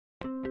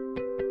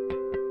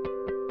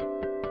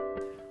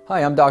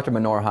Hi, I'm Dr.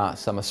 Manor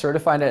Haas. I'm a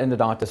certified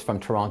endodontist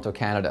from Toronto,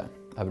 Canada.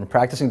 I've been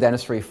practicing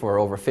dentistry for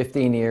over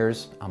 15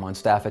 years. I'm on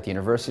staff at the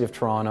University of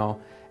Toronto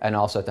and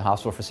also at the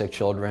Hospital for Sick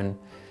Children.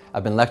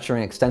 I've been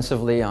lecturing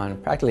extensively on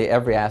practically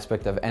every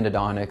aspect of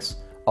endodontics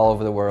all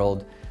over the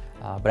world,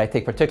 but I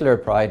take particular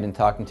pride in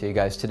talking to you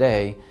guys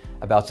today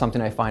about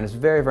something I find is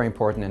very, very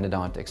important in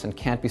endodontics and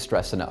can't be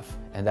stressed enough,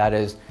 and that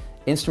is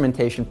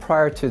instrumentation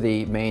prior to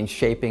the main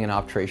shaping and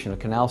obturation of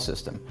the canal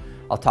system.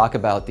 I'll talk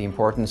about the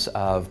importance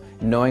of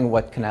knowing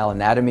what canal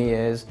anatomy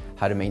is,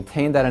 how to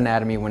maintain that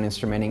anatomy when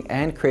instrumenting,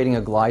 and creating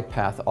a glide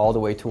path all the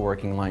way to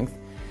working length.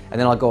 And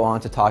then I'll go on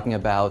to talking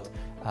about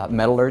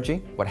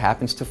metallurgy, what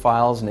happens to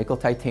files, nickel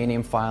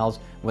titanium files,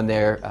 when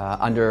they're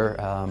under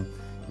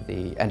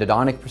the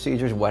endodontic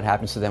procedures, what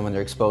happens to them when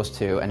they're exposed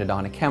to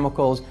endodontic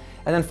chemicals.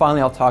 And then finally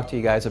I'll talk to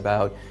you guys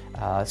about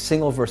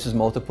single versus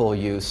multiple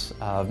use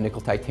of nickel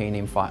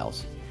titanium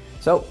files.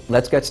 So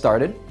let's get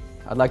started.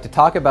 I'd like to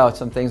talk about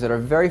some things that are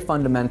very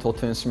fundamental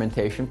to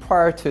instrumentation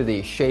prior to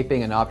the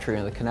shaping and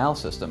obturation of the canal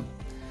system.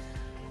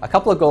 A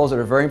couple of goals that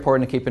are very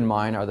important to keep in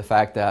mind are the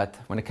fact that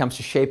when it comes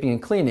to shaping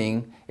and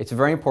cleaning, it's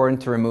very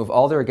important to remove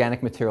all the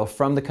organic material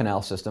from the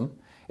canal system.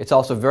 It's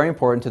also very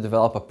important to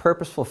develop a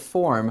purposeful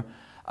form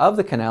of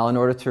the canal in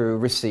order to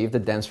receive the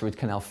dense root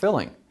canal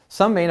filling.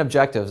 Some main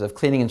objectives of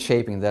cleaning and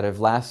shaping that have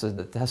lasted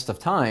the test of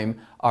time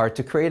are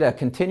to create a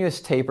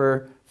continuous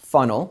taper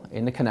funnel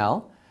in the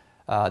canal.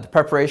 The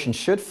preparation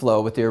should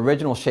flow with the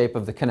original shape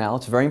of the canal.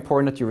 It's very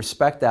important that you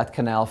respect that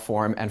canal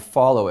form and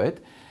follow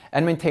it,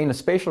 and maintain a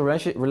spatial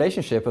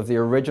relationship of the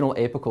original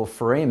apical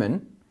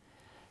foramen.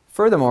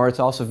 Furthermore, it's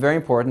also very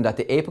important that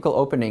the apical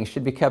opening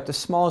should be kept as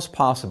small as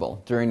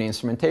possible during the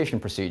instrumentation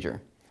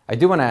procedure. I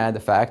do want to add the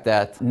fact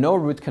that no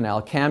root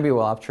canal can be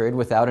well obturated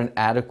without an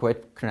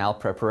adequate canal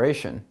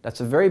preparation. That's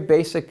a very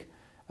basic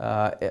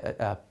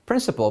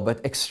principle,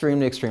 but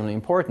extremely, extremely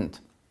important.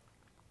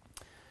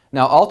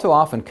 Now, all too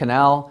often,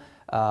 canals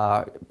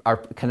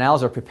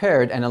are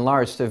prepared and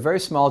enlarged to a very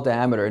small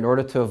diameter in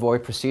order to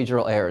avoid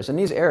procedural errors. And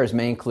these errors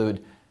may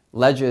include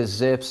ledges,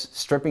 zips,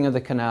 stripping of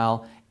the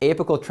canal,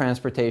 apical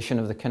transportation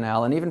of the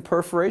canal, and even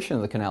perforation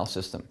of the canal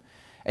system.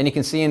 And you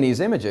can see in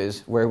these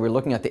images where we're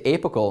looking at the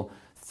apical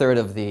third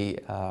of the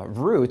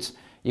roots,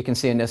 you can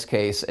see in this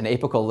case an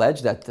apical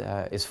ledge that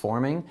is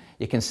forming.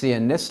 You can see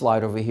in this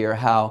slide over here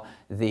how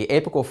the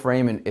apical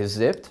foramen is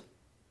zipped.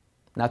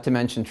 Not to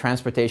mention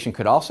transportation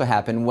could also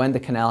happen when the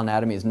canal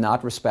anatomy is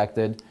not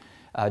respected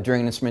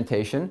during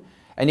instrumentation.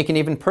 And you can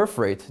even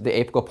perforate the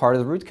apical part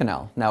of the root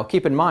canal. Now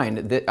keep in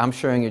mind that I'm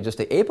showing you just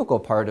the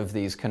apical part of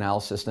these canal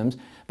systems,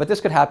 but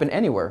this could happen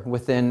anywhere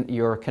within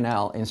your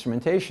canal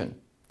instrumentation.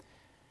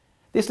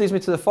 This leads me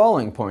to the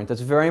following point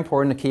that's very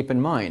important to keep in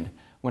mind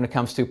when it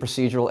comes to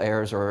procedural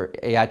errors or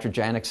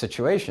iatrogenic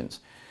situations.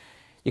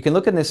 You can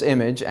look in this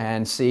image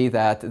and see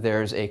that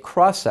there's a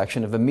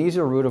cross-section of a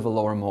mesial root of a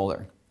lower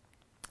molar.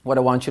 What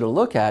I want you to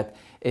look at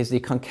is the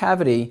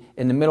concavity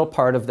in the middle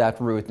part of that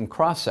root and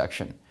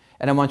cross-section.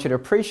 And I want you to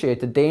appreciate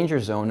the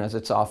danger zone, as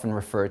it's often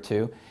referred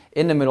to,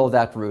 in the middle of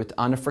that root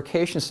on the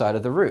furcation side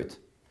of the root.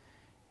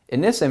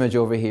 In this image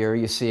over here,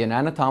 you see an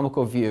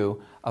anatomical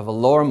view of a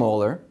lower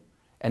molar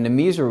and the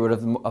mesial root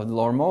of the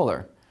lower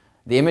molar.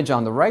 The image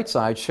on the right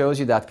side shows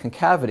you that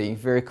concavity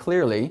very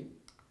clearly.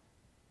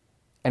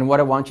 And what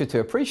I want you to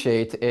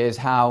appreciate is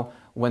how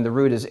when the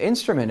root is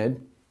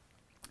instrumented,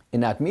 in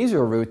that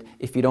mesial root,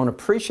 if you don't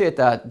appreciate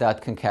that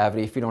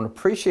concavity, if you don't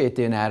appreciate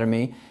the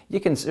anatomy,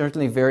 you can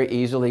certainly very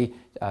easily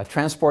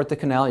transport the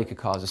canal. You could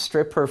cause a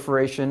strip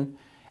perforation,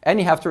 and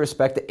you have to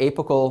respect the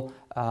apical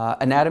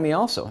anatomy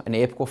also, an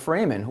apical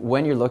foramen,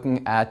 when you're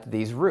looking at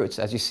these roots,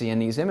 as you see in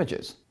these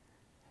images.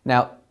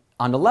 Now,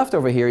 on the left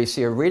over here, you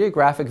see a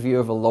radiographic view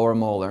of a lower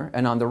molar,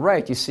 and on the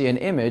right, you see an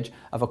image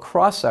of a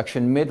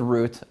cross-section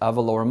mid-root of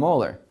a lower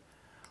molar.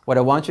 What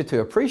I want you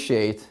to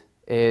appreciate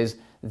is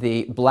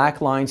the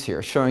black lines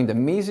here showing the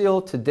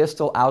mesial to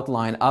distal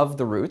outline of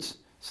the roots,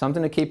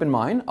 something to keep in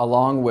mind,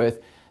 along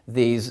with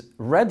these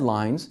red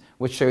lines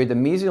which show you the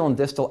mesial and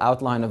distal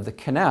outline of the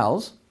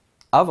canals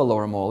of a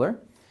lower molar.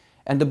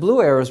 And the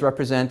blue arrows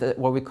represent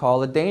what we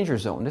call a danger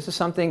zone. This is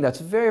something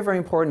that's very, very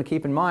important to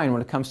keep in mind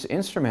when it comes to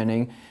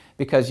instrumenting,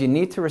 because you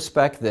need to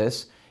respect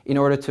this in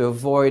order to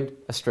avoid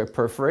a strip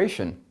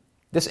perforation.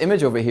 This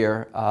image over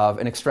here of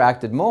an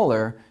extracted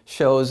molar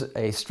shows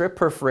a strip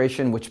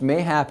perforation which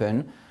may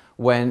happen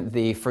when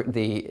the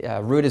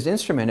root is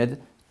instrumented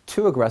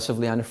too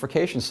aggressively on the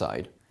furcation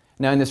side.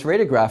 Now in this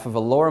radiograph of a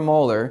lower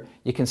molar,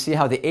 you can see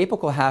how the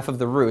apical half of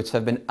the roots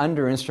have been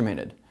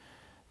under-instrumented.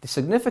 The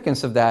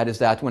significance of that is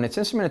that when it's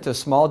instrumented to a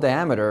small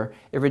diameter,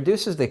 it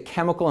reduces the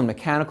chemical and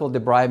mechanical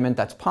debridement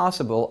that's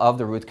possible of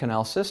the root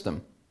canal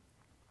system.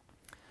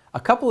 A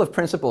couple of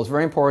principles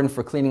very important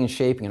for cleaning and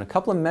shaping, and a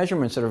couple of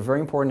measurements that are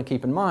very important to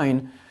keep in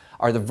mind,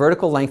 are the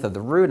vertical length of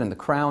the root and the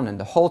crown and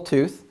the whole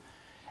tooth,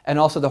 and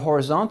also the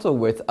horizontal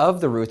width of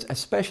the roots,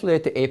 especially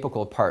at the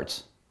apical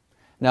parts.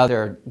 Now,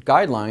 there are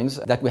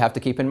guidelines that we have to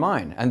keep in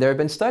mind, and there have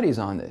been studies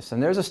on this.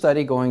 And there's a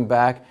study going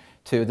back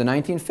to the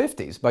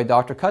 1950s by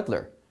Dr.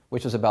 Cutler,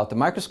 which was about the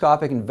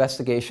microscopic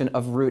investigation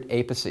of root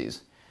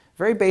apices.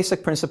 Very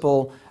basic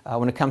principle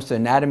when it comes to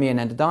anatomy and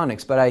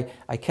endodontics, but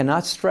I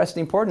cannot stress the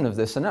importance of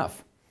this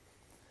enough.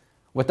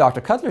 What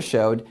Dr. Cutler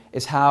showed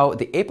is how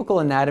the apical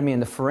anatomy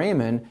in the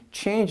foramen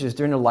changes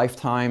during the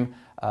lifetime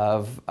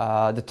of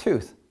the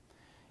tooth.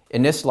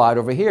 In this slide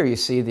over here, you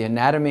see the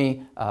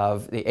anatomy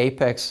of the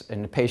apex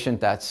in a patient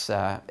that's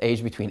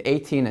aged between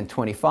 18 and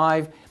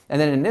 25.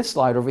 And then in this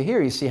slide over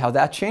here, you see how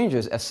that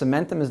changes as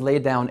cementum is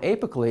laid down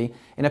apically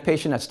in a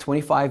patient that's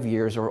 25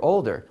 years or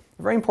older.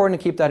 Very important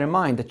to keep that in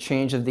mind, the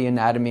change of the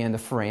anatomy in the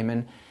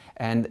foramen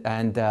and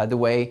the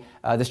way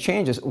this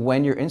changes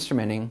when you're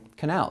instrumenting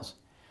canals.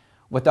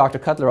 What Dr.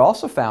 Cutler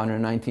also found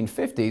in the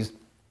 1950s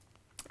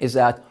is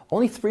that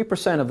only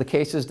 3% of the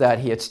cases that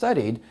he had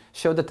studied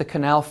showed that the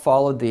canal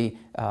followed the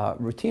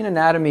routine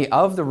anatomy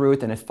of the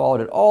root, and it followed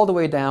it all the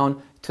way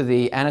down to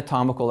the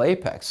anatomical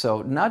apex.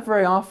 So not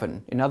very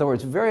often. In other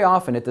words, very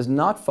often it does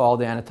not follow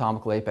the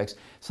anatomical apex.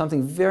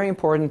 Something very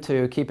important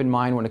to keep in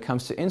mind when it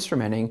comes to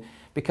instrumenting,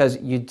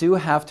 because you do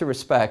have to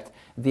respect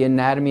the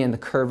anatomy and the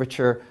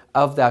curvature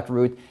of that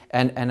root.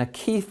 And a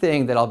key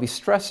thing that I'll be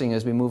stressing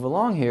as we move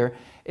along here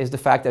is the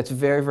fact that it's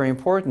very, very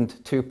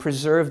important to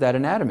preserve that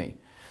anatomy.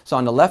 So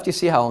on the left, you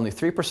see how only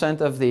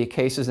 3% of the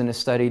cases in this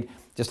study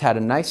just had a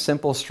nice,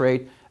 simple,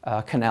 straight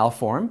canal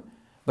form.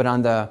 But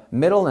on the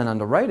middle and on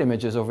the right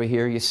images over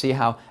here, you see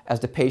how as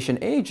the patient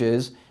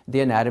ages, the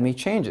anatomy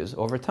changes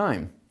over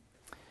time.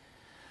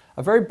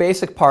 A very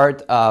basic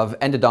part of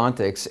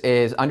endodontics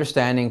is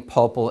understanding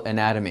pulpal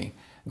anatomy.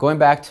 Going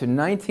back to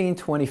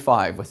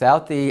 1925,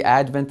 without the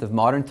advent of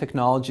modern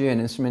technology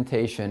and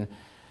instrumentation,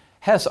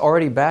 Hess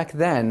already back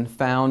then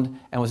found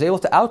and was able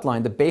to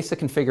outline the basic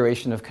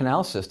configuration of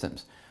canal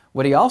systems.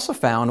 What he also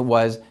found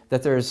was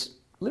that there's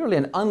literally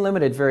an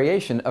unlimited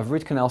variation of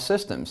root canal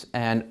systems,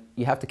 and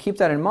you have to keep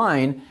that in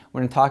mind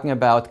when talking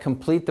about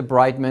complete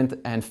debridement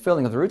and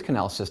filling of the root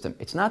canal system.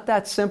 It's not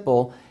that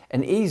simple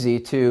and easy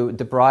to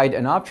debride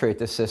and obturate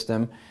this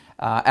system,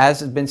 as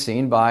has been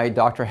seen by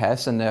Dr.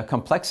 Hess and the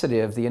complexity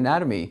of the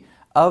anatomy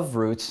of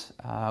roots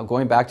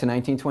going back to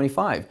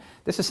 1925.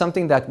 This is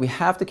something that we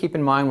have to keep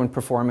in mind when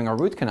performing our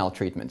root canal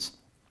treatments.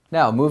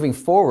 Now, moving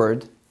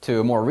forward to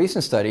a more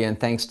recent study, and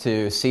thanks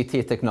to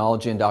CT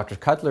technology and Dr.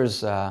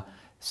 Cutler's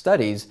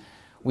studies,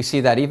 we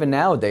see that even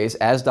nowadays,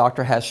 as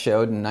Dr. Hess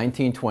showed in the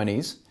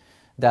 1920s,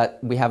 that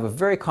we have a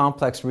very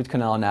complex root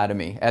canal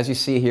anatomy, as you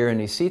see here in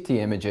these CT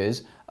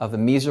images of the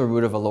mesial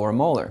root of a lower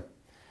molar.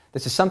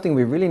 This is something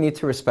we really need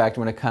to respect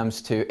when it comes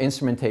to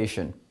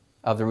instrumentation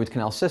of the root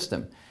canal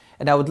system.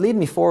 And that would lead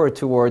me forward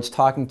towards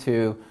talking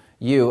to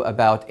you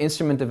about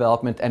instrument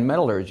development and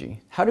metallurgy.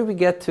 How do we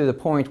get to the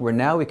point where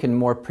now we can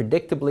more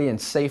predictably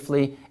and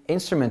safely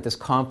instrument this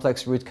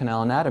complex root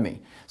canal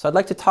anatomy? So I'd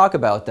like to talk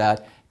about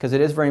that because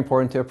it is very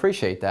important to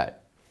appreciate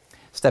that.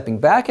 Stepping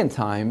back in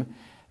time,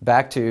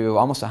 back to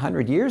almost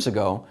 100 years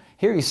ago,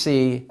 here you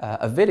see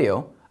a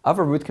video of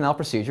a root canal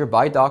procedure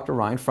by Dr.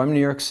 Ryan from New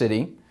York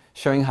City,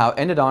 showing how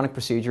endodontic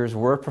procedures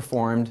were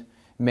performed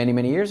many,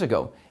 many years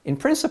ago. In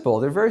principle,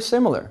 they're very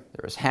similar.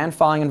 There was hand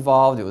filing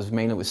involved. It was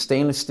mainly with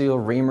stainless steel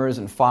reamers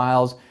and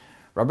files.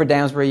 Rubber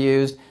dams were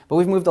used, but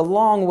we've moved a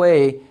long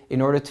way in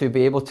order to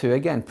be able to,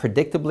 again,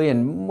 predictably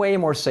and way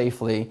more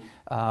safely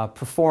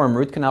perform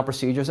root canal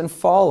procedures and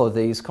follow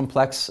these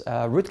complex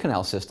root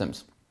canal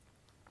systems.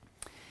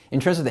 In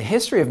terms of the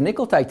history of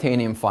nickel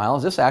titanium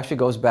files, this actually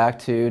goes back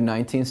to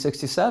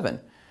 1967.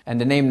 And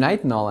the name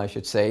Nitinol, I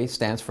should say,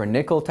 stands for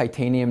Nickel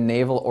Titanium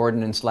Naval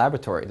Ordnance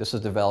Laboratory. This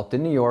was developed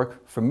in New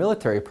York for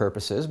military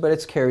purposes, but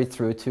it's carried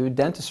through to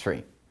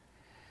dentistry.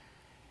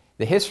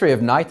 The history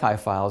of NiTi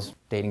files,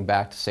 dating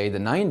back to, say, the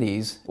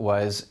 90s,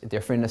 was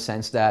different in the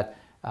sense that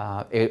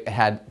it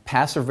had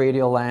passive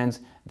radial lands,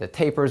 the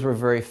tapers were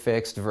very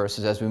fixed,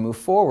 versus as we move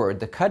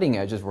forward, the cutting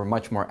edges were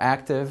much more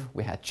active.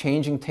 We had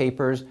changing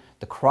tapers,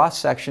 the cross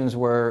sections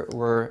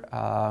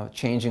were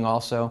changing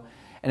also.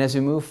 And as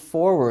we move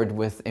forward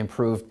with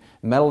improved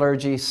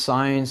metallurgy,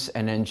 science,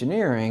 and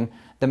engineering,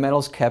 the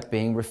metals kept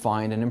being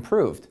refined and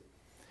improved.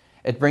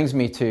 It brings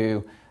me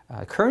to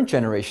current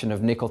generation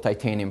of nickel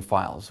titanium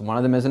files. One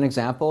of them, as an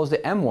example, is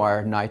the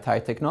M-Wire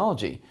NiTi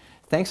technology.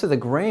 Thanks to the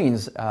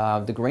grains,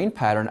 the grain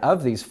pattern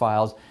of these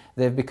files,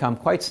 they've become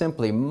quite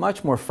simply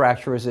much more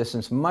fracture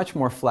resistant, much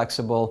more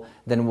flexible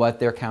than what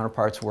their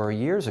counterparts were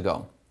years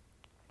ago.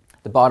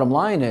 The bottom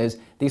line is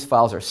these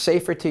files are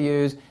safer to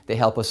use. They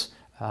help us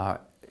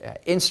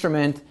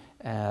instrument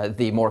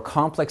the more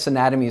complex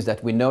anatomies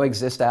that we know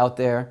exist out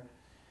there.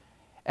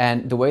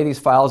 And the way these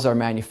files are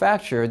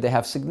manufactured, they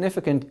have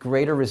significant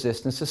greater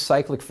resistance to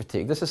cyclic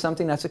fatigue. This is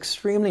something that's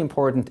extremely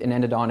important in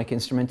endodontic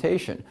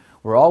instrumentation.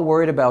 We're all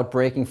worried about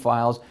breaking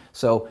files,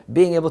 so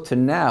being able to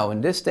now,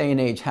 in this day and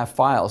age, have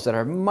files that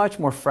are much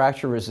more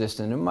fracture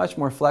resistant and much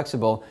more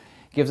flexible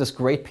gives us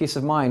great peace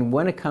of mind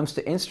when it comes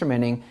to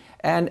instrumenting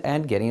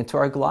and getting into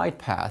our glide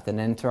path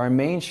and into our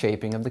main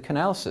shaping of the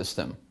canal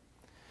system.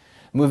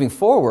 Moving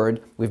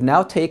forward, we've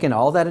now taken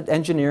all that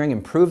engineering,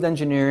 improved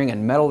engineering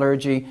and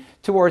metallurgy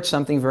towards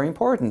something very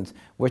important,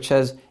 which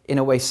has in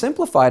a way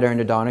simplified our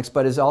endodontics,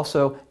 but has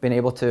also been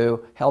able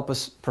to help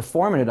us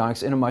perform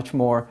endodontics in a much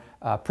more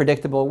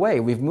predictable way.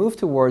 We've moved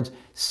towards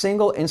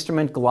single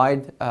instrument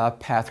glide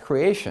path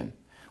creation.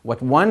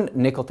 What one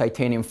nickel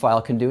titanium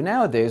file can do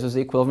nowadays is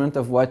the equivalent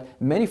of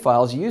what many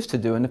files used to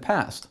do in the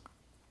past.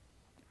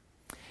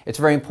 It's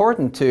very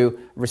important to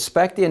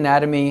respect the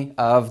anatomy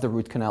of the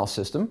root canal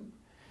system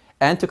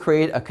and to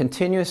create a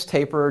continuous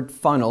tapered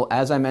funnel,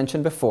 as I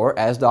mentioned before,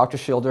 as Dr.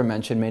 Schilder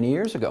mentioned many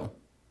years ago.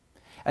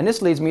 And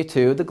this leads me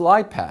to the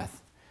glide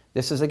path.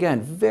 This is,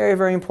 again, very,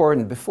 very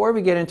important. Before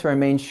we get into our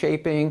main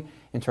shaping,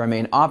 into our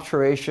main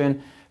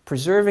obturation,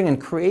 preserving and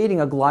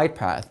creating a glide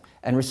path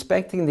and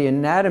respecting the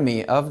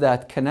anatomy of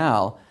that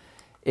canal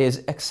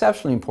is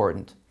exceptionally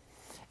important.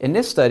 In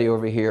this study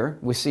over here,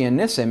 we see in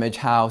this image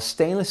how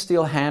stainless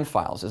steel hand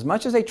files, as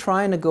much as they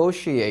try and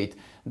negotiate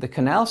the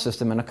canal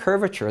system and a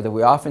curvature that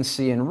we often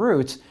see in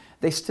roots,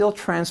 they still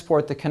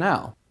transport the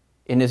canal.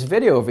 In this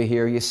video over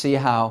here, you see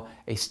how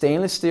a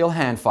stainless steel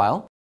hand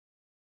file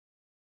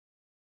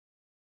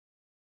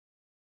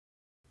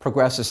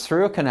progresses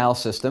through a canal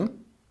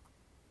system.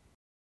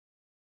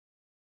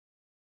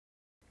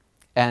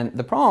 And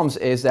the problem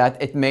is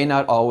that it may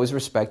not always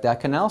respect that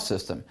canal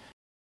system.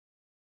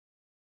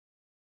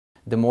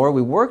 The more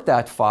we work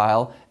that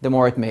file, the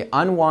more it may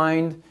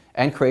unwind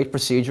and create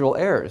procedural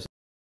errors.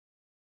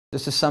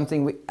 This is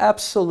something we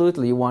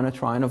absolutely want to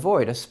try and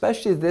avoid,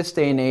 especially this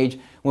day and age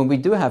when we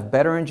do have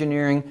better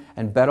engineering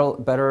and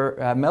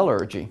better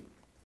metallurgy.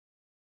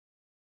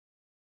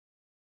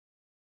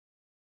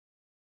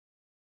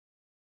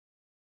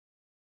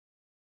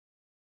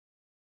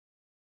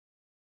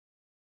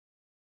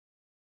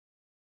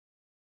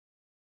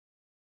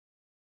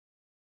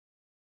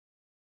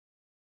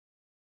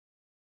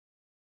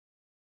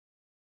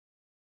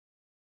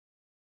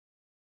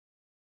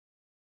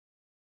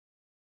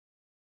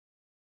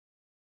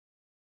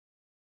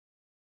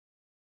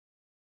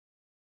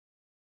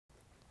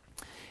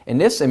 In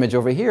this image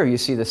over here, you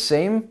see the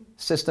same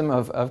system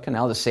of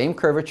canal, the same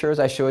curvature as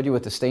I showed you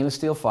with the stainless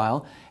steel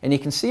file, and you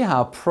can see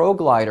how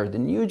ProGlider, the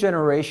new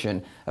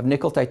generation of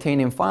nickel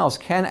titanium files,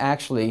 can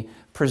actually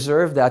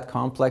preserve that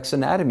complex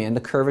anatomy and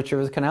the curvature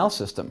of the canal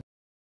system.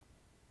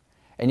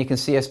 And you can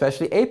see,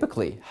 especially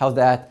apically, how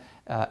that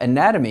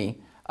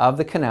anatomy of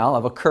the canal,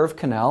 of a curved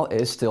canal,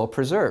 is still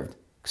preserved.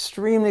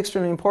 Extremely,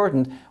 extremely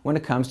important when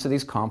it comes to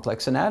these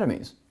complex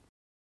anatomies.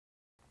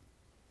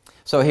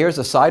 So here's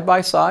a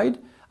side-by-side.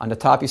 On the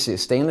top you see a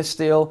stainless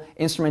steel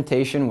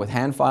instrumentation with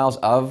hand files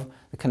of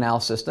the canal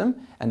system,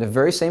 and the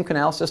very same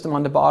canal system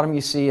on the bottom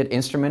you see it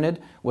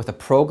instrumented with a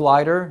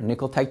ProGlider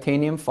nickel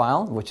titanium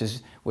file, which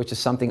is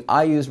something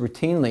I use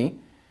routinely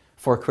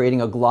for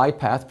creating a glide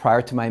path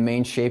prior to my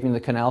main shaping of the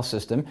canal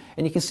system.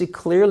 And you can see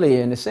clearly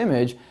in this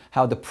image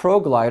how the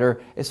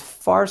ProGlider is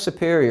far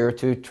superior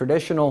to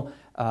traditional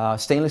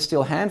stainless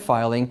steel hand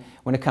filing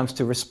when it comes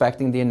to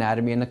respecting the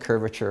anatomy and the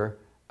curvature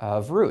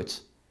of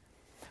roots.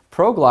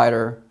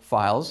 ProGlider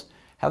files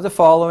have the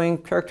following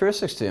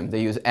characteristics to them.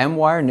 They use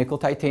M-wire nickel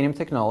titanium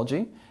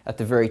technology. At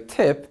the very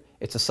tip,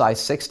 it's a size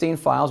 16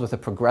 files with a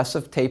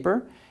progressive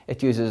taper.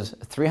 It uses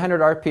 300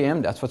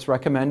 RPM, that's what's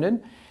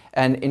recommended.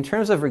 And in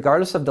terms of,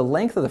 regardless of the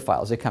length of the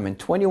files, they come in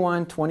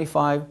 21,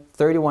 25,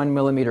 31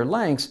 millimeter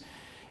lengths.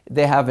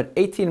 They have an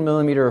 18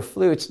 millimeter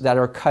flutes that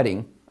are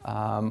cutting.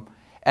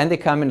 And they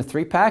come in a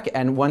 3-pack,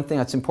 and one thing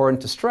that's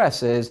important to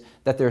stress is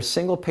that they're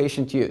single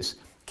patient use.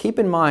 Keep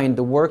in mind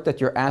the work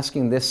that you're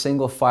asking this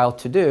single file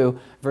to do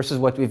versus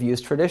what we've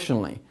used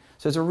traditionally.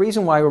 So there's a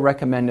reason why we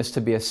recommend this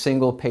to be a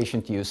single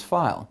patient use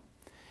file.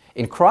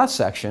 In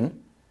cross-section,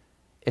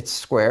 it's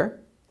square,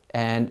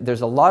 and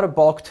there's a lot of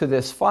bulk to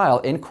this file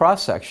in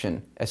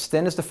cross-section, as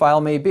thin as the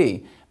file may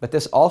be, but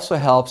this also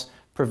helps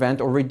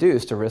prevent or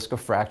reduce the risk of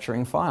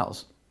fracturing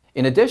files.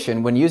 In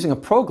addition, when using a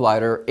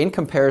ProGlider in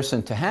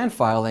comparison to hand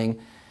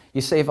filing,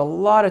 you save a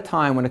lot of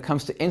time when it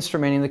comes to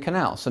instrumenting the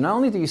canal. So not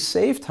only do you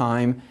save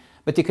time,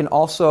 but you can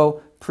also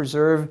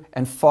preserve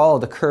and follow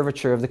the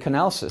curvature of the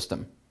canal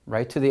system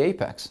right to the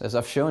apex, as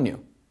I've shown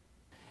you.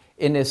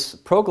 In this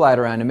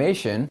ProGlider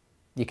animation,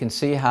 you can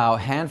see how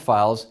hand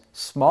files,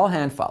 small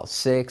hand files,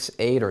 6,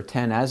 8, or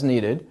 10 as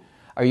needed,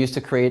 are used to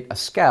create a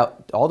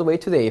scout all the way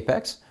to the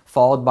apex,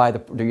 followed by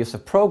the use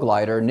of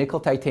ProGlider nickel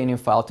titanium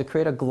file to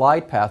create a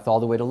glide path all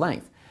the way to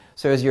length.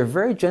 So as you're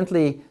very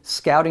gently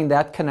scouting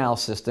that canal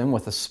system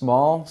with a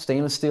small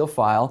stainless steel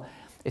file,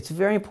 it's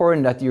very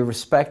important that you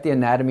respect the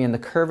anatomy and the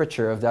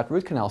curvature of that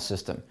root canal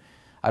system.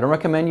 I don't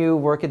recommend you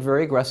work it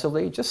very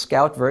aggressively. Just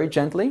scout very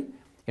gently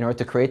in order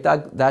to create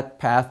that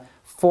path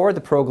for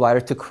the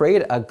ProGlider to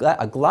create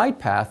a glide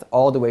path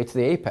all the way to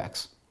the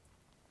apex.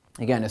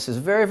 Again, this is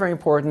very, very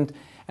important,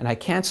 and I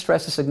can't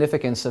stress the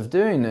significance of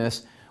doing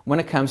this when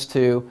it comes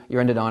to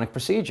your endodontic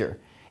procedure.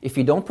 If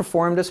you don't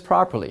perform this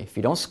properly, if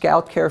you don't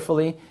scout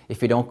carefully,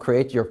 if you don't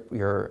create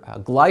your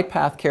glide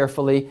path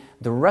carefully,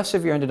 the rest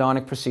of your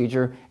endodontic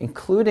procedure,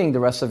 including the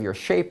rest of your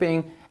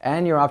shaping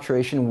and your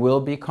obturation, will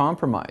be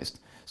compromised.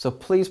 So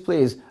please,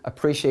 please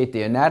appreciate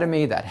the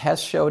anatomy that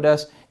Hess showed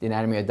us, the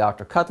anatomy that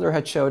Dr. Cutler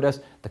had showed us,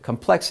 the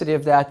complexity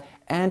of that,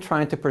 and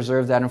trying to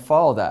preserve that and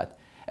follow that.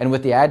 And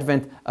with the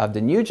advent of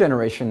the new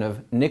generation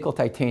of nickel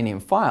titanium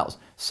files,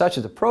 such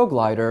as the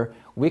ProGlider,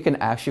 we can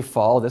actually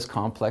follow this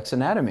complex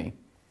anatomy.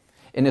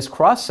 In this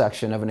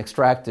cross-section of an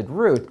extracted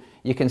root,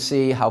 you can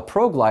see how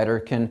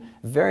ProGlider can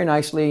very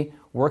nicely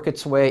work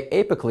its way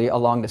apically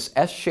along this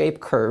S-shaped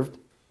curve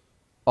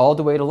all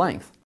the way to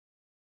length.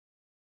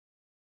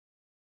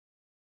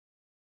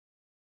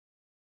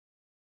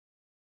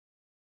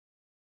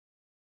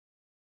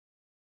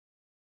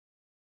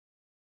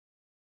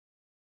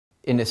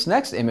 In this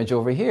next image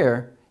over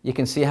here, you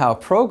can see how a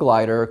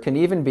ProGlider can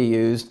even be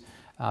used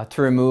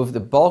to remove the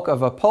bulk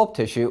of a pulp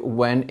tissue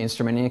when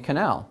instrumenting a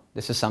canal.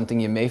 This is something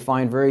you may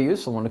find very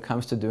useful when it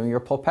comes to doing your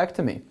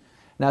pulpectomy.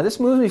 Now this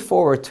moves me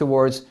forward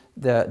towards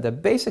the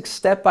basic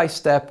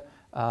step-by-step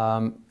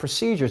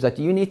procedures that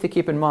you need to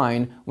keep in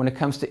mind when it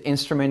comes to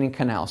instrumenting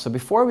canal. So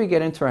before we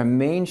get into our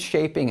main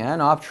shaping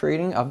and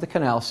obturating of the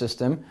canal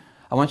system,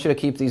 I want you to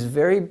keep these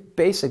very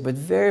basic but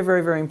very,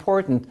 very, very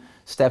important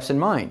steps in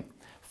mind.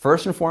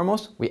 First and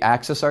foremost, we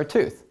access our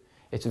tooth.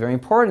 It's very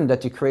important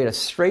that you create a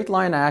straight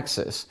line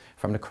access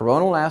from the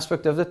coronal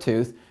aspect of the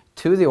tooth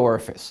to the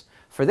orifice.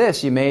 For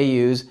this, you may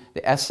use the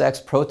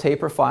SX Pro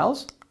Taper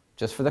files,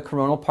 just for the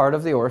coronal part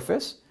of the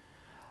orifice.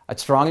 I'd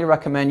strongly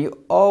recommend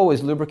you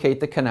always lubricate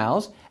the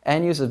canals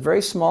and use a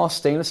very small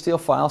stainless steel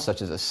file,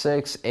 such as a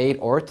 6, 8,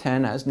 or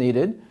 10 as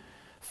needed,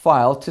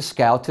 file to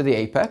scout to the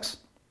apex.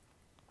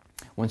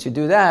 Once you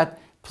do that,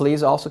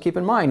 please also keep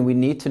in mind we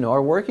need to know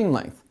our working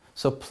length.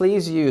 So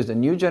please use the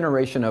new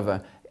generation of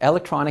an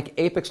electronic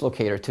apex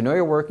locator to know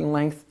your working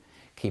length.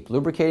 Keep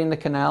lubricating the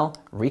canal,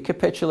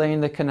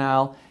 recapitulating the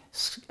canal,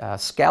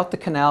 scout the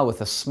canal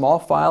with a small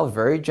file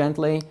very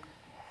gently.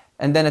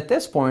 And then at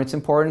this point, it's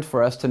important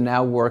for us to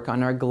now work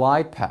on our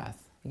glide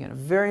path. Again, a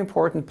very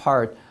important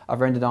part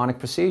of our endodontic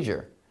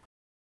procedure.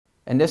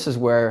 And this is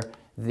where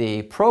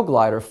the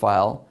ProGlider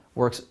file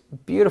works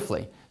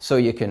beautifully. So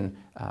you can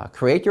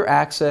create your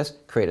access,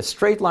 create a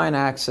straight line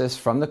access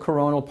from the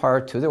coronal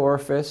part to the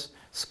orifice,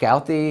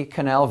 scout the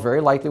canal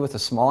very lightly with a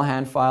small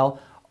hand file.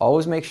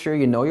 Always make sure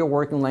you know your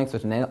working length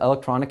with an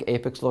electronic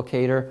apex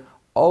locator.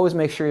 Always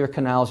make sure your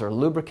canals are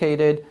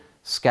lubricated.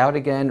 Scout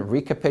again,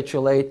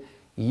 recapitulate.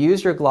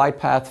 Use your glide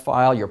path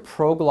file, your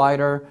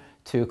ProGlider,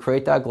 to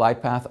create that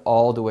glide path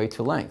all the way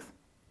to length.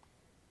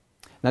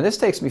 Now this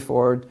takes me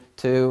forward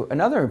to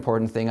another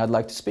important thing I'd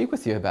like to speak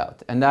with you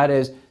about, and that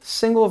is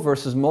single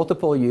versus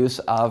multiple use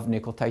of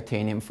nickel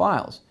titanium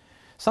files.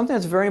 Something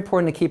that's very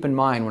important to keep in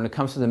mind when it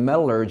comes to the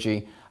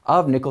metallurgy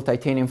of nickel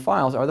titanium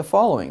files are the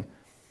following: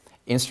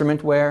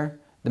 instrument wear,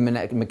 the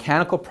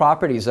mechanical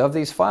properties of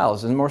these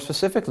files, and more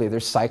specifically their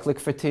cyclic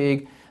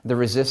fatigue, the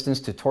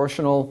resistance to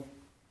torsional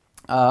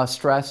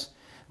stress,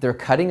 their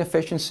cutting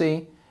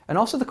efficiency, and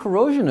also the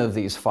corrosion of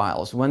these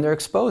files when they're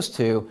exposed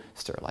to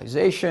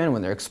sterilization,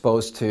 when they're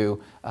exposed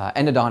to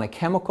endodontic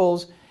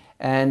chemicals.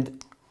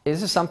 And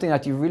this is something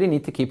that you really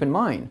need to keep in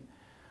mind.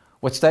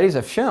 What studies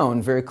have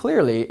shown very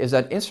clearly is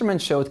that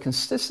instruments showed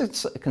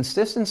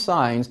consistent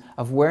signs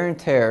of wear and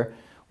tear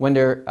when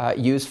they're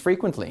used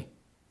frequently.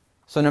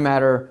 So no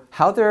matter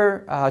how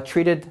they're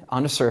treated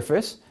on the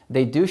surface,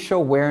 they do show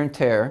wear and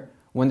tear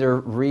when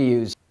they're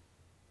reused.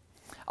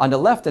 On the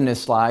left in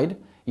this slide,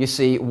 you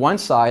see one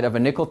side of a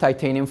nickel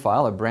titanium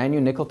file, a brand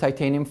new nickel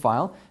titanium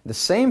file. The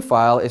same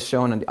file is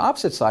shown on the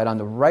opposite side, on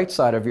the right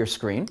side of your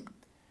screen.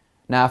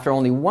 Now after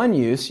only one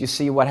use, you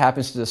see what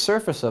happens to the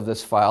surface of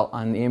this file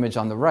on the image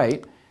on the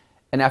right.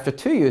 And after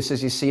two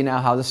uses, you see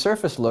now how the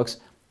surface looks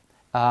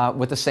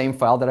with the same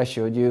file that I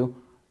showed you,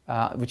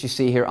 which you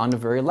see here on the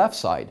very left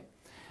side.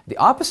 The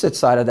opposite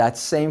side of that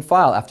same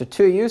file, after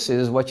two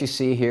uses, is what you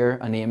see here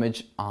on the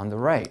image on the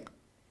right.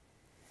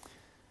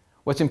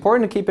 What's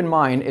important to keep in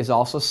mind is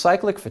also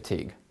cyclic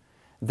fatigue.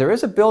 There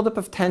is a buildup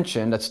of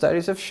tension that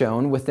studies have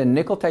shown within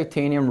nickel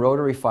titanium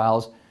rotary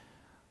files,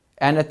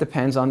 and it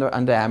depends on the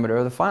diameter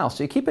of the file.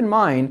 So you keep in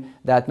mind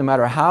that no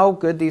matter how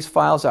good these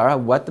files are,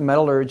 what the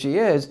metallurgy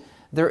is,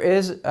 there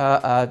is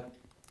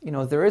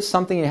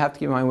something you have to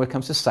keep in mind when it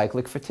comes to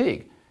cyclic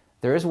fatigue.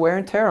 There is wear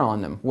and tear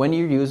on them when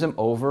you use them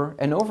over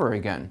and over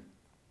again.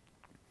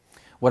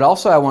 What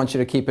also I want you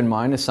to keep in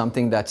mind is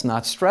something that's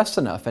not stressed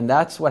enough, and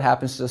that's what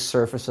happens to the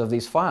surface of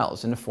these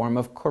files in the form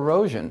of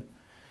corrosion.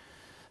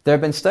 There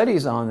have been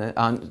studies on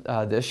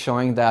this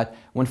showing that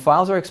when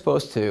files are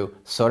exposed to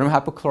sodium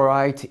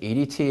hypochlorite, to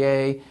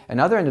EDTA,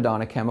 and other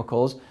endodontic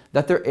chemicals,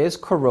 that there is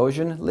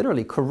corrosion,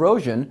 literally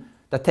corrosion,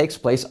 that takes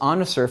place on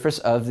the surface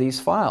of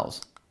these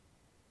files.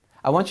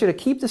 I want you to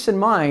keep this in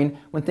mind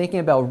when thinking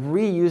about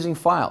reusing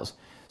files.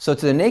 So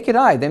to the naked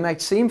eye, they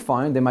might seem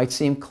fine, they might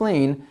seem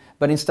clean,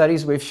 but in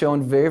studies we've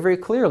shown very, very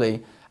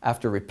clearly,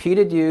 after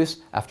repeated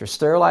use, after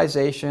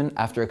sterilization,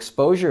 after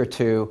exposure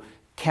to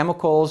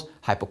chemicals,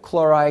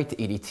 hypochlorite,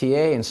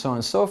 EDTA, and so on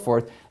and so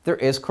forth, there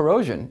is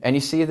corrosion. And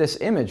you see this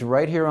image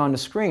right here on the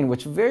screen,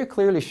 which very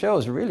clearly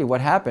shows really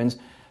what happens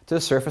to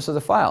the surface of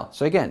the file.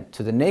 So again,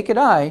 to the naked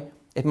eye,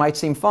 it might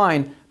seem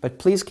fine, but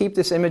please keep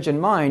this image in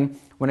mind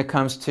when it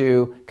comes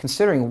to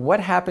considering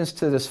what happens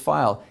to this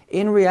file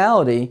in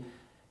reality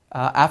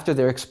after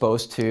they're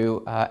exposed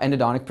to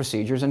endodontic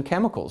procedures and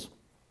chemicals.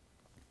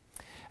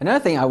 Another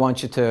thing I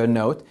want you to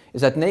note is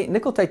that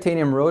nickel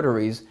titanium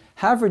rotaries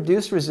have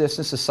reduced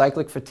resistance to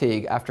cyclic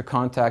fatigue after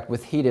contact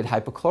with heated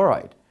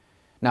hypochlorite.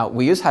 Now,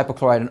 we use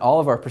hypochlorite in all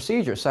of our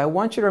procedures, so I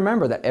want you to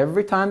remember that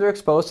every time they're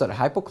exposed to that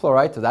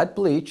hypochlorite, to that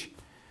bleach,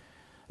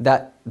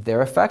 that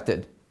they're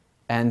affected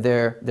and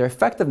their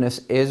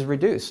effectiveness is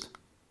reduced.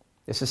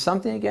 This is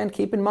something, again,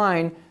 keep in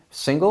mind,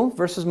 single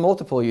versus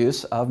multiple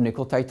use of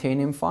nickel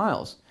titanium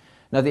files.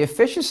 Now, the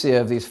efficiency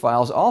of these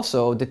files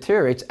also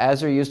deteriorates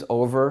as they're used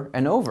over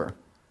and over.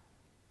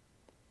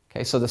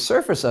 Okay, so the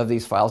surface of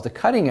these files, the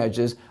cutting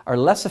edges, are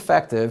less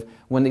effective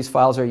when these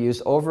files are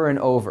used over and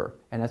over.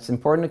 And it's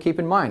important to keep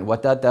in mind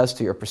what that does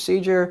to your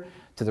procedure,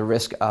 to the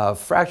risk of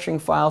fracturing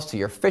files, to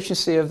your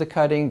efficiency of the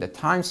cutting, the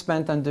time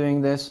spent on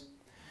doing this.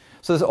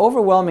 So there's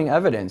overwhelming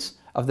evidence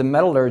of the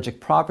metallurgic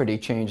property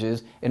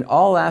changes in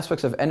all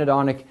aspects of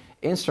endodontic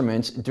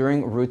instruments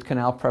during root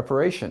canal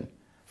preparation.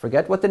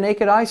 Forget what the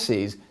naked eye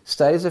sees.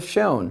 Studies have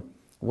shown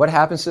what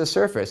happens to the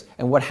surface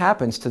and what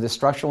happens to the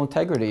structural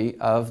integrity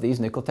of these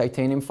nickel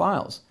titanium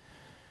files.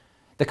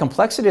 The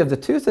complexity of the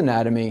tooth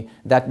anatomy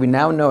that we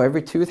now know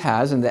every tooth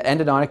has and the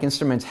endodontic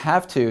instruments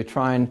have to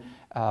try and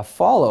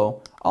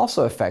follow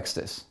also affects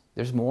this.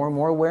 There's more and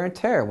more wear and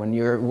tear. When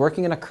you're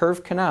working in a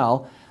curved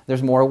canal,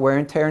 there's more wear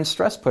and tear and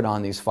stress put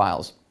on these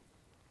files.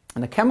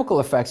 And the chemical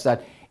effects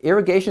that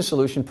irrigation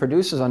solution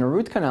produces on a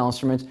root canal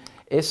instrument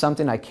is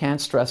something I can't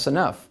stress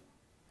enough.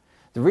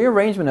 The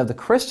rearrangement of the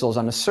crystals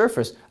on the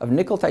surface of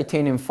nickel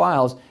titanium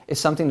files is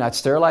something that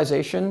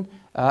sterilization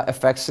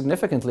affects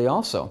significantly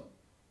also.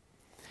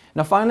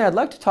 Now finally, I'd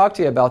like to talk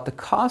to you about the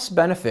cost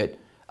benefit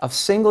of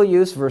single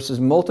use versus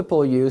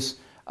multiple use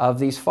of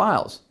these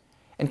files.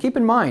 And keep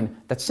in mind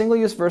that single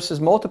use versus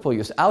multiple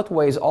use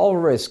outweighs all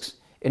risks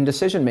in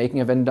decision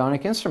making of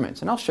endodontic instruments.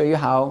 And I'll show you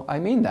how I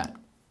mean that.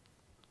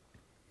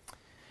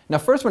 Now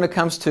first, when it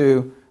comes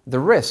to the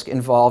risk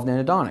involved in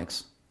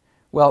endodontics,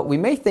 well, we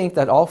may think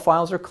that all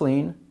files are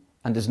clean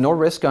and there's no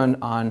risk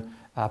on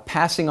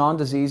passing on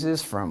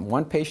diseases from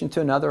one patient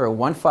to another or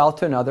one file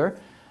to another,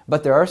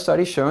 but there are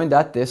studies showing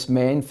that this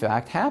may in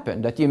fact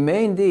happen, that you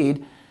may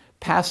indeed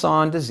pass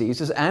on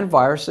diseases and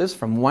viruses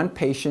from one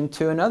patient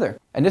to another.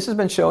 And this has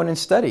been shown in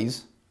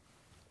studies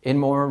in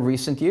more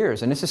recent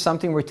years, and this is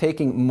something we're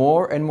taking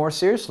more and more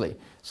seriously.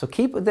 So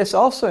keep this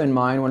also in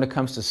mind when it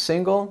comes to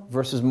single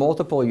versus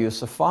multiple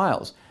use of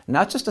files.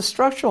 Not just the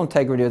structural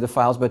integrity of the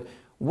files, but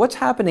what's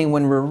happening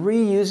when we're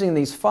reusing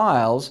these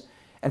files,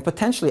 and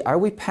potentially are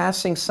we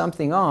passing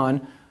something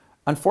on,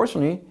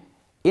 unfortunately,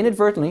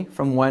 inadvertently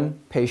from one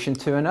patient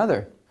to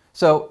another.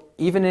 So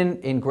even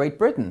in Great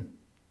Britain,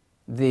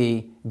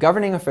 the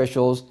governing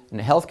officials in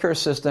the healthcare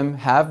system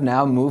have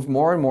now moved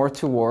more and more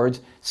towards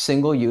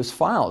single-use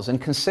files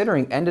and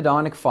considering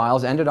endodontic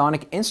files,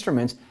 endodontic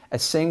instruments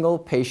as single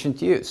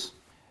patient use.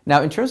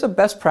 Now, in terms of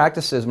best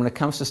practices when it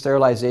comes to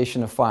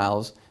sterilization of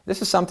files,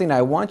 this is something that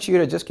I want you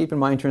to just keep in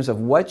mind in terms of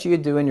what you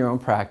do in your own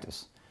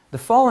practice. The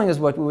following is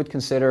what we would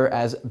consider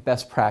as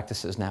best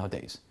practices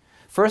nowadays.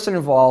 First, it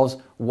involves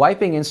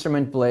wiping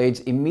instrument blades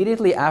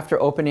immediately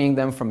after opening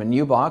them from a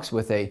new box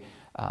with a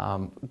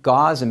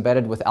gauze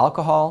embedded with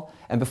alcohol.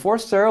 And before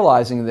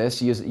sterilizing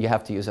this, you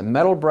have to use a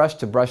metal brush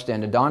to brush the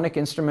endodontic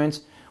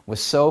instruments with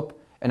soap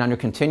and under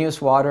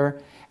continuous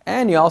water.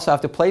 And you also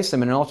have to place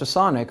them in an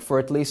ultrasonic for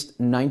at least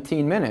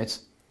 19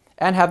 minutes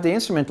and have the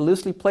instrument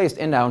loosely placed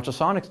in that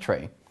ultrasonic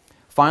tray.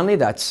 Finally,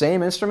 that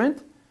same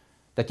instrument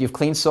that you've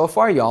cleaned so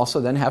far, you also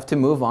then have to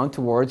move on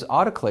towards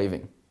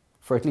autoclaving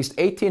for at least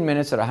 18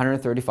 minutes at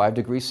 135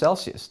 degrees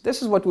Celsius.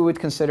 This is what we would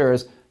consider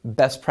as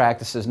best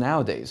practices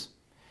nowadays.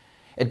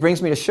 It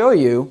brings me to show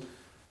you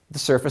the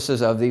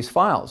surfaces of these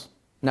files.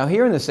 Now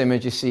here in this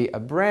image you see a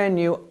brand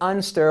new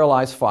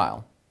unsterilized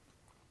file.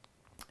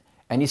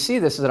 And you see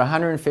this is at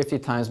 150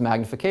 times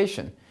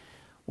magnification.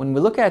 When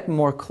we look at it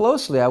more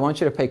closely, I want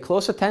you to pay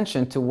close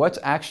attention to what's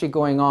actually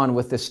going on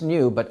with this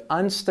new but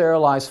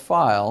unsterilized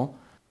file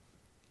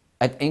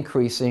at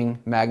increasing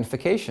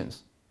magnifications.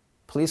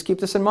 Please keep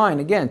this in mind.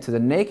 Again, to the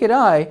naked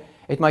eye,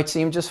 it might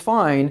seem just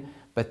fine,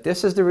 but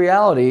this is the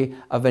reality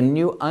of a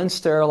new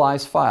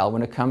unsterilized file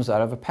when it comes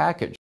out of a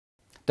package.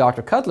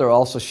 Dr. Cutler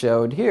also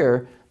showed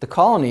here the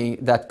colony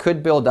that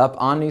could build up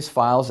on these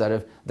files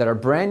that are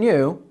brand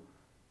new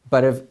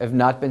but have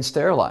not been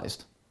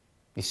sterilized.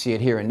 You see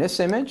it here in this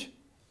image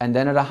and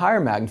then at a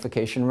higher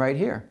magnification right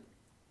here.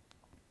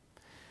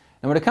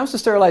 And when it comes to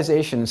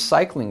sterilization and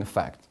cycling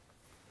effect,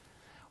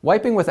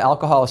 wiping with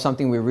alcohol is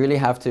something we really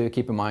have to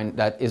keep in mind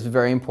that is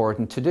very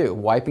important to do,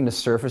 wiping the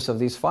surface of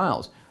these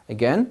files.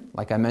 Again,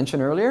 like I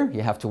mentioned earlier,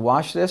 you have to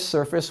wash this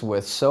surface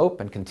with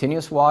soap and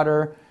continuous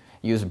water,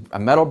 use a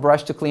metal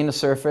brush to clean the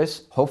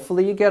surface.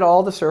 Hopefully you get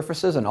all the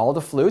surfaces and all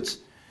the flutes,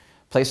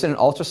 place it in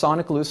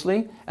ultrasonic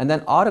loosely, and then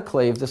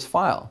autoclave this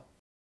file.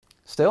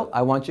 Still,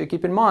 I want you to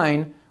keep in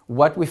mind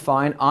what we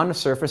find on the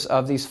surface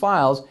of these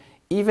files,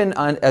 even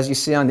as you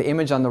see on the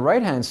image on the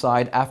right-hand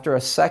side, after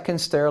a second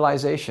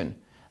sterilization.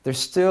 There's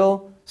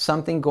still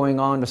something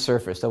going on the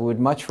surface that we would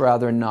much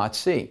rather not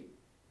see.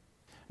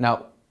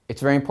 Now,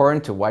 it's very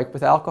important to wipe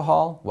with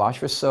alcohol,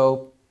 wash with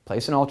soap,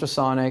 place in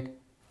ultrasonic,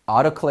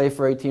 autoclave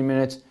for 18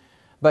 minutes.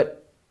 But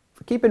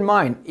keep in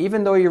mind,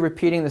 even though you're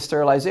repeating the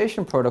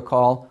sterilization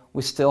protocol,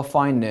 we still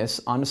find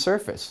this on the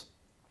surface.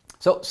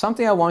 So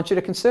something I want you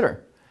to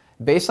consider.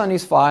 Based on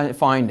these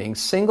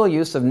findings, single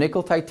use of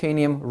nickel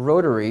titanium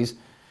rotaries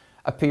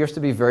appears to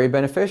be very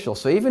beneficial.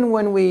 So even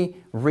when we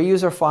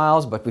reuse our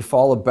files, but we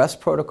follow best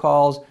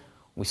protocols,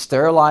 we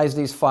sterilize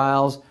these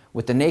files,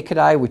 with the naked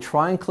eye we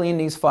try and clean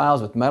these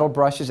files with metal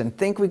brushes and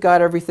think we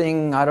got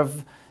everything out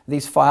of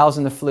these files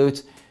and the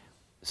flutes,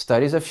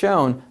 studies have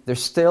shown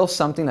there's still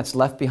something that's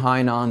left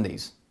behind on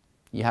these.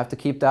 You have to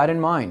keep that in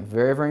mind,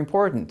 very, very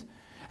important.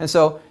 And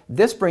so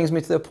this brings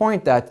me to the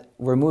point that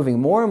we're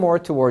moving more and more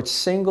towards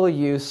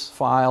single-use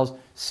files,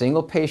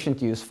 single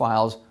patient use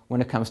files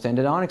when it comes to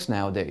endodontics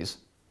nowadays.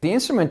 The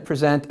instrument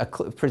presents a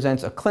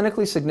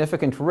clinically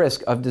significant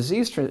risk of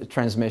disease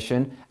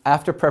transmission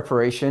after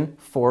preparation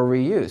for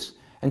reuse,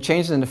 and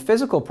changes in the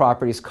physical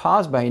properties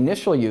caused by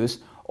initial use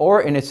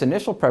or in its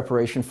initial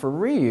preparation for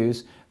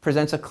reuse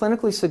presents a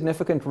clinically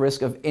significant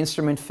risk of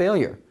instrument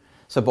failure.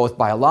 So both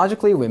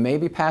biologically, we may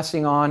be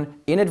passing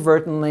on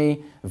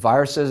inadvertently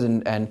viruses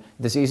and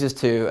diseases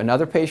to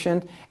another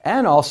patient,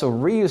 and also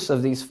reuse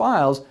of these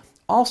files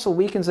also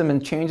weakens them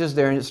and changes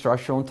their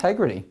structural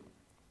integrity.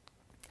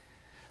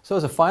 So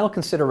as a final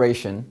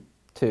consideration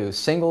to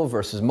single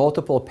versus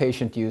multiple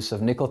patient use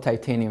of nickel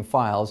titanium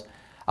files,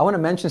 I want to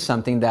mention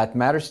something that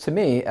matters to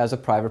me as a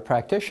private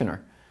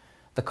practitioner: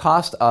 the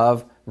cost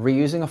of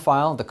reusing a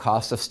file, the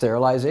cost of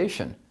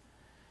sterilization.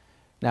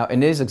 Now,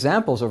 in these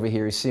examples over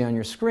here you see on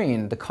your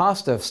screen, the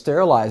cost of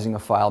sterilizing a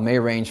file may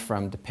range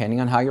from, depending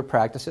on how your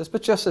practice is,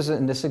 but just as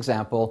in this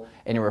example,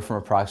 anywhere from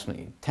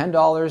approximately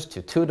 $10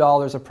 to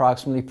 $2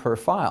 approximately per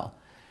file.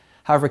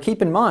 However,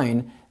 keep in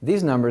mind,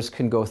 these numbers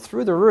can go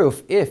through the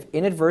roof if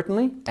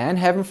inadvertently, and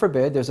heaven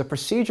forbid, there's a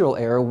procedural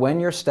error when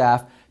your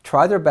staff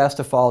try their best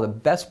to follow the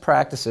best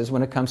practices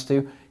when it comes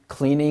to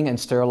cleaning and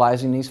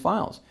sterilizing these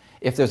files.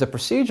 If there's a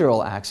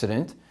procedural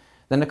accident,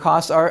 then the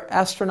costs are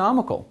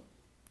astronomical.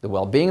 The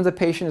well-being of the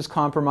patient is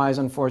compromised,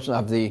 unfortunately,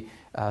 of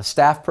the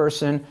staff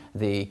person.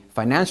 The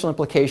financial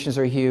implications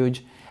are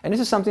huge. And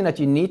this is something that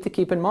you need to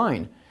keep in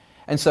mind.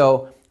 And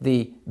so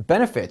the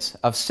benefits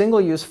of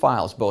single-use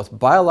files, both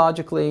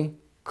biologically,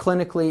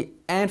 clinically,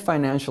 and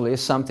financially,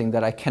 is something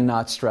that I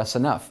cannot stress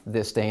enough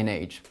this day and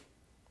age.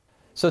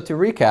 So to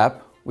recap,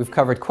 we've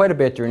covered quite a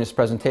bit during this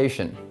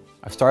presentation.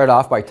 I've started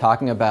off by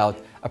talking about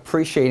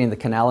appreciating the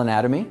canal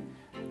anatomy,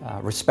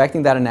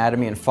 respecting that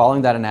anatomy and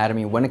following that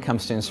anatomy when it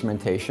comes to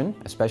instrumentation,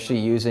 especially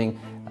using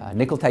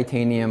nickel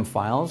titanium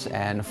files,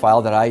 and a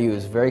file that I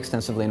use very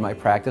extensively in my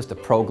practice, the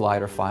Pro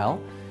Glider file.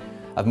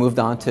 I've moved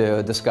on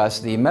to discuss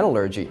the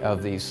metallurgy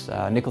of these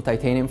nickel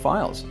titanium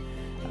files,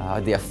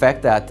 the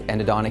effect that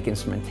endodontic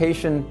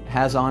instrumentation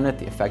has on it,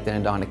 the effect that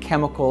endodontic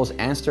chemicals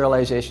and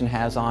sterilization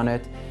has on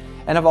it,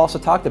 and I've also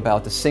talked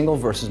about the single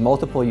versus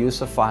multiple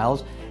use of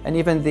files and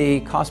even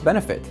the cost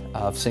benefit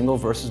of single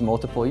versus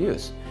multiple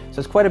use. So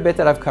it's quite a bit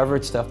that I've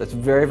covered, stuff that's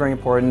very, very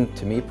important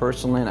to me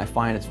personally, and I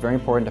find it's very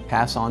important to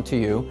pass on to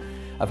you.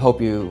 I hope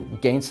you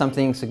gained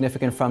something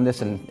significant from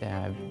this and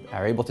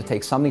are able to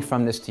take something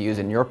from this to use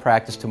in your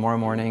practice tomorrow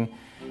morning.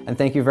 And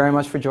thank you very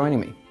much for joining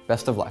me.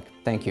 Best of luck.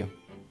 Thank you.